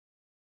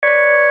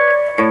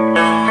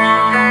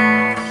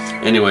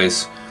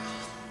Anyways,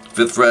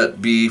 5th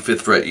fret B,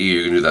 5th fret E,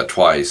 you're going to do that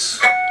twice.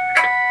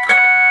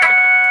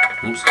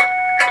 Oops.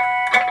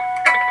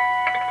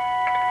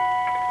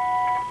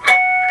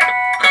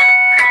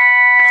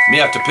 You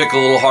have to pick a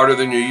little harder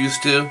than you're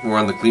used to. We're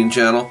on the clean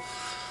channel.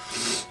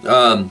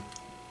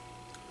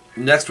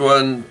 Next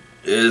one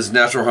is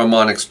natural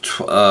harmonics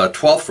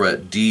 12th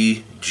fret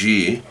D,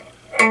 G.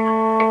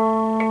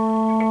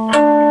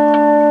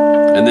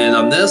 And then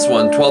on this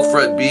one, 12th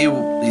fret B,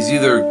 he's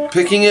either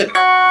picking it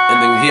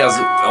and then he has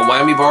a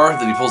whammy bar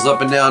that he pulls up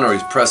and down, or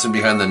he's pressing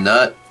behind the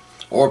nut,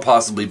 or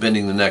possibly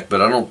bending the neck.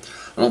 But I don't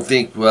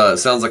think it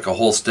sounds like a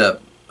whole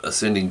step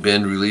ascending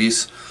bend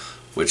release,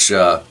 which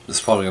this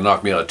is probably gonna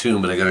knock me out of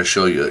tune. But I gotta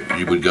show you,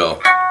 you would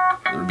go.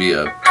 It would be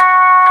a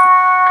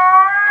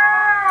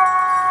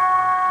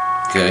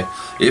okay.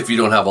 If you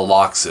don't have a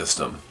lock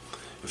system,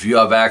 if you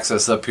have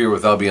access up here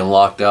without being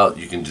locked out,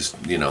 you can just,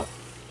 you know.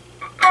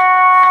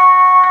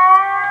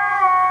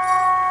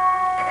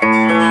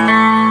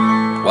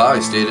 Wow,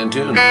 he stayed in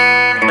tune.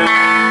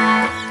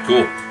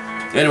 Cool.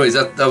 Anyways,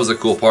 that was a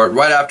cool part.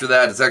 Right after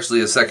that, it's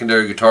actually a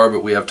secondary guitar,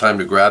 but we have time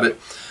to grab it.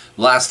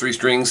 Last 3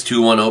 strings,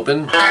 2-1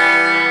 open.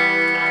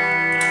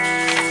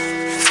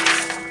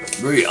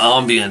 Very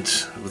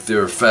ambient with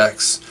their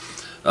effects.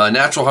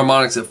 Natural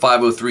harmonics at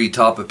 503,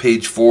 top of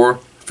page 4,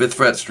 5th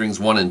fret, strings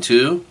 1 and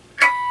 2.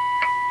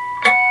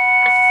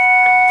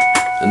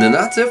 And then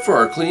that's it for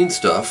our clean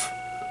stuff.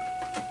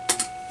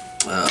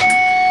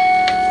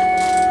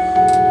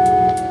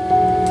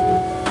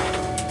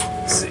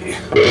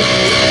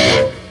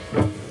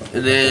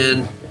 And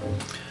then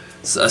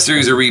a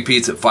series of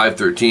repeats at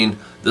 513.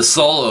 The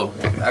solo,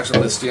 actually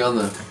I'm going to stay on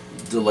the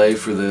delay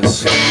for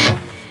this.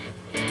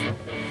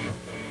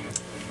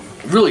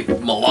 Really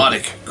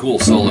melodic, cool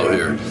solo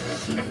here.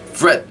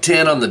 Fret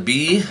 10 on the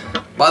B.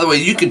 By the way,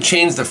 you can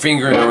change the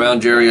fingering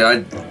around, Jerry.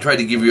 I tried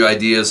to give you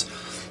ideas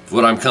of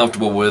what I'm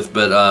comfortable with,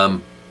 but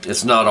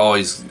it's not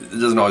always, it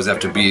doesn't always have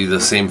to be the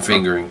same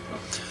fingering.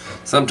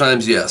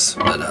 Sometimes yes,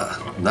 but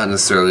not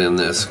necessarily in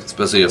this,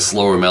 especially a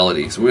slower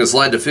melody. So we're going to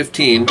slide to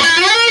 15.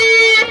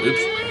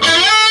 Oops.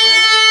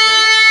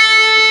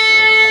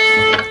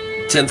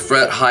 10th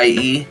fret, high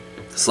E,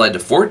 slide to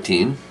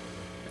 14.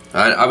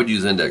 I would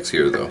use index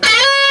here though.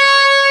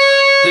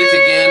 Pick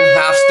again,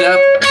 half step.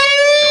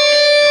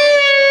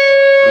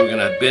 And we're going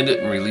to bend it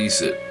and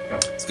release it.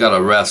 It's got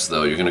a rest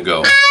though, you're going to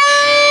go.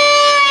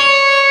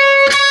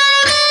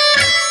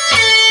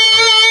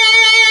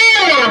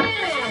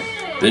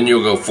 Then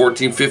you'll go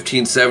 14,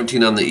 15,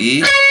 17 on the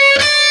E, to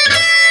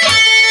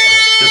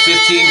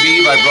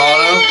 15B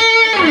vibrato,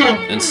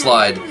 and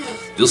slide.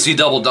 You'll see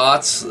double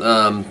dots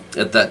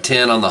at that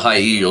 10 on the high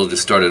E. You'll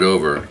just start it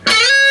over.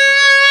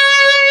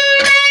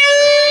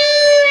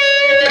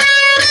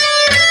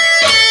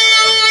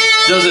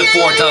 Does it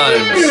 4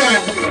 times.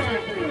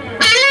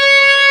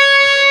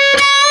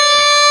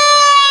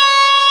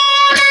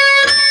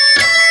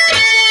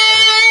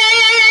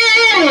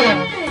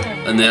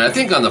 And then I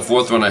think on the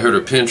 4th one I heard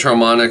a pinch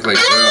harmonic, like,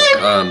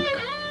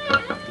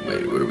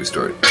 wait, where do we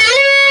start?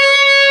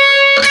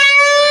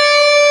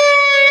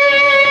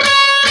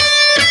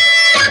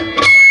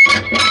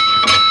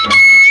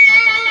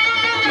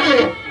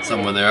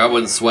 Somewhere there. I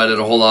wouldn't sweat it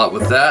a whole lot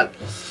with that.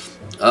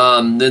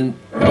 Then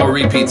more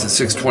repeats at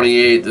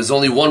 628. There's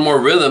only one more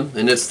rhythm,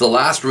 and it's the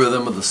last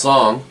rhythm of the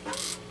song.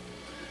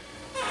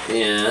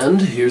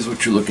 And here's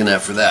what you're looking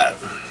at for that.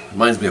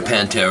 Reminds me of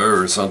Pantera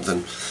or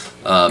something.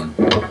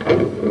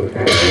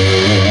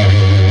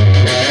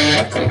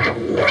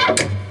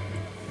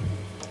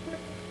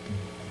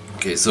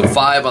 Okay, so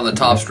 5 on the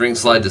top string,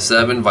 slide to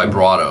 7,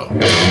 vibrato.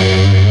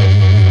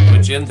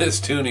 Which in this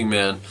tuning,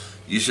 man,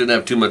 you shouldn't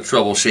have too much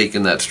trouble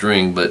shaking that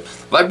string, but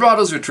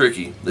vibratos are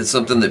tricky. It's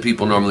something that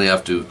people normally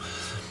have to,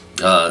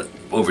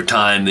 over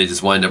time, they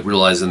just wind up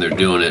realizing they're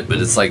doing it, but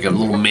it's like a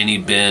little mini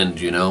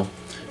bend, you know,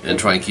 and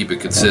try and keep it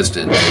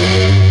consistent.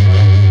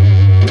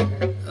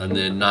 And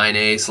then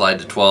 9A, slide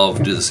to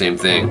 12, do the same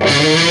thing.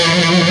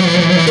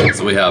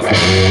 So we have.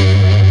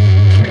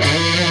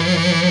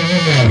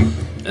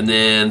 And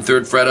then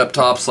 3rd fret up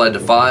top, slide to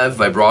 5,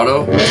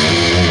 vibrato.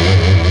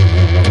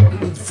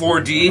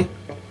 4D,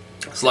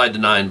 slide to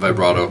 9,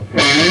 vibrato.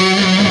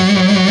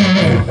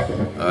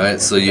 Alright,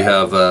 so you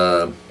have,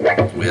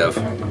 we have.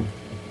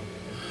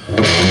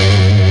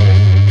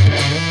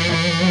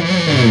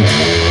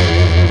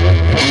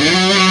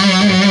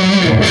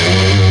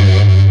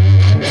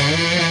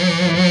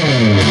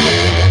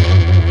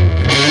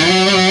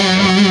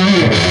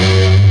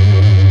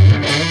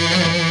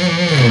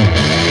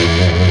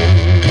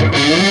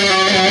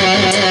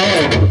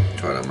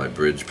 Try it on my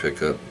bridge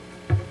pickup.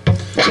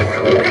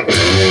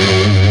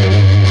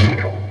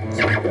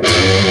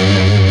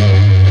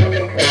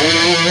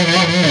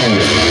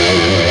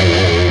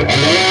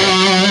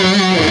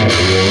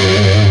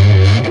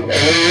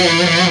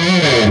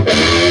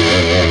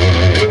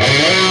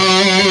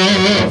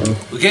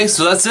 Okay,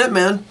 so that's it,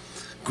 man.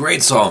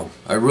 Great song.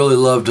 I really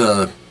loved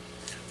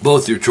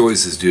both your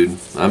choices, dude.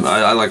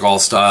 I like all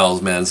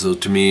styles, man. So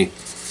to me,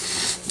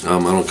 I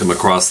don't come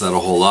across that a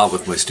whole lot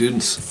with my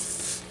students.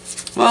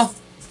 Well,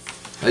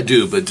 I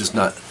do, but just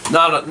not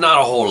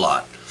a whole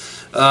lot.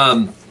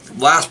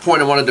 Last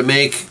point I wanted to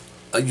make,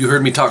 you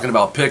heard me talking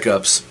about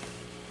pickups.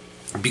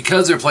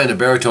 Because they're playing a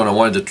baritone, I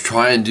wanted to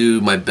try and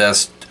do my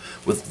best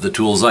with the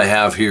tools I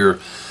have here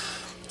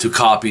to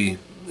copy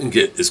and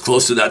get as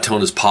close to that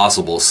tone as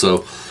possible. So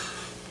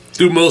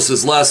through most of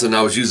this lesson,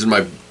 I was using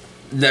my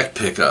neck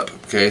pickup.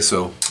 Okay,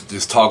 so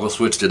just toggle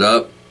switched it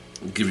up,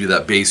 give you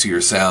that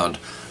bassier sound.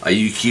 I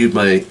EQ'd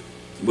my,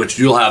 which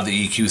you'll have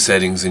the EQ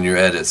settings in your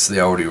edits. They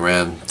already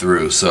ran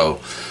through.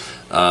 So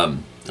I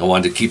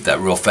wanted to keep that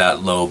real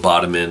fat, low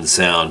bottom end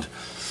sound,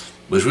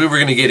 which we were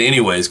going to get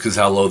anyways because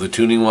how low the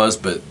tuning was,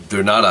 but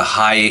they're not a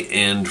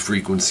high-end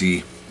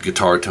frequency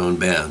guitar tone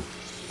band,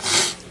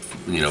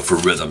 you know, for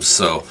rhythms.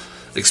 So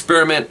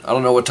experiment. I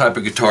don't know what type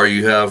of guitar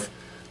you have.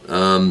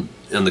 In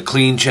the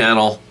clean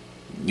channel,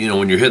 you know,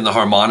 when you're hitting the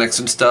harmonics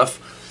and stuff,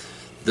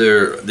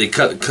 they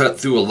cut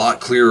through a lot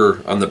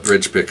clearer on the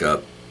bridge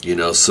pickup, you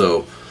know.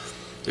 So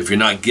if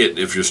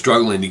you're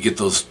struggling to get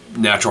those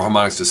natural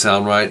harmonics to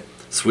sound right,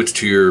 switch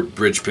to your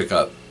bridge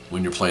pickup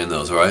when you're playing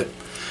those, all right?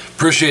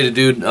 Appreciate it,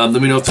 dude. Let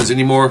me know if there's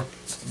any more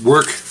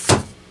work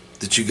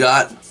that you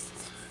got.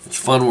 It's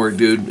fun work,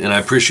 dude, and I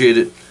appreciate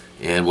it,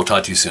 and we'll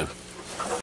talk to you soon.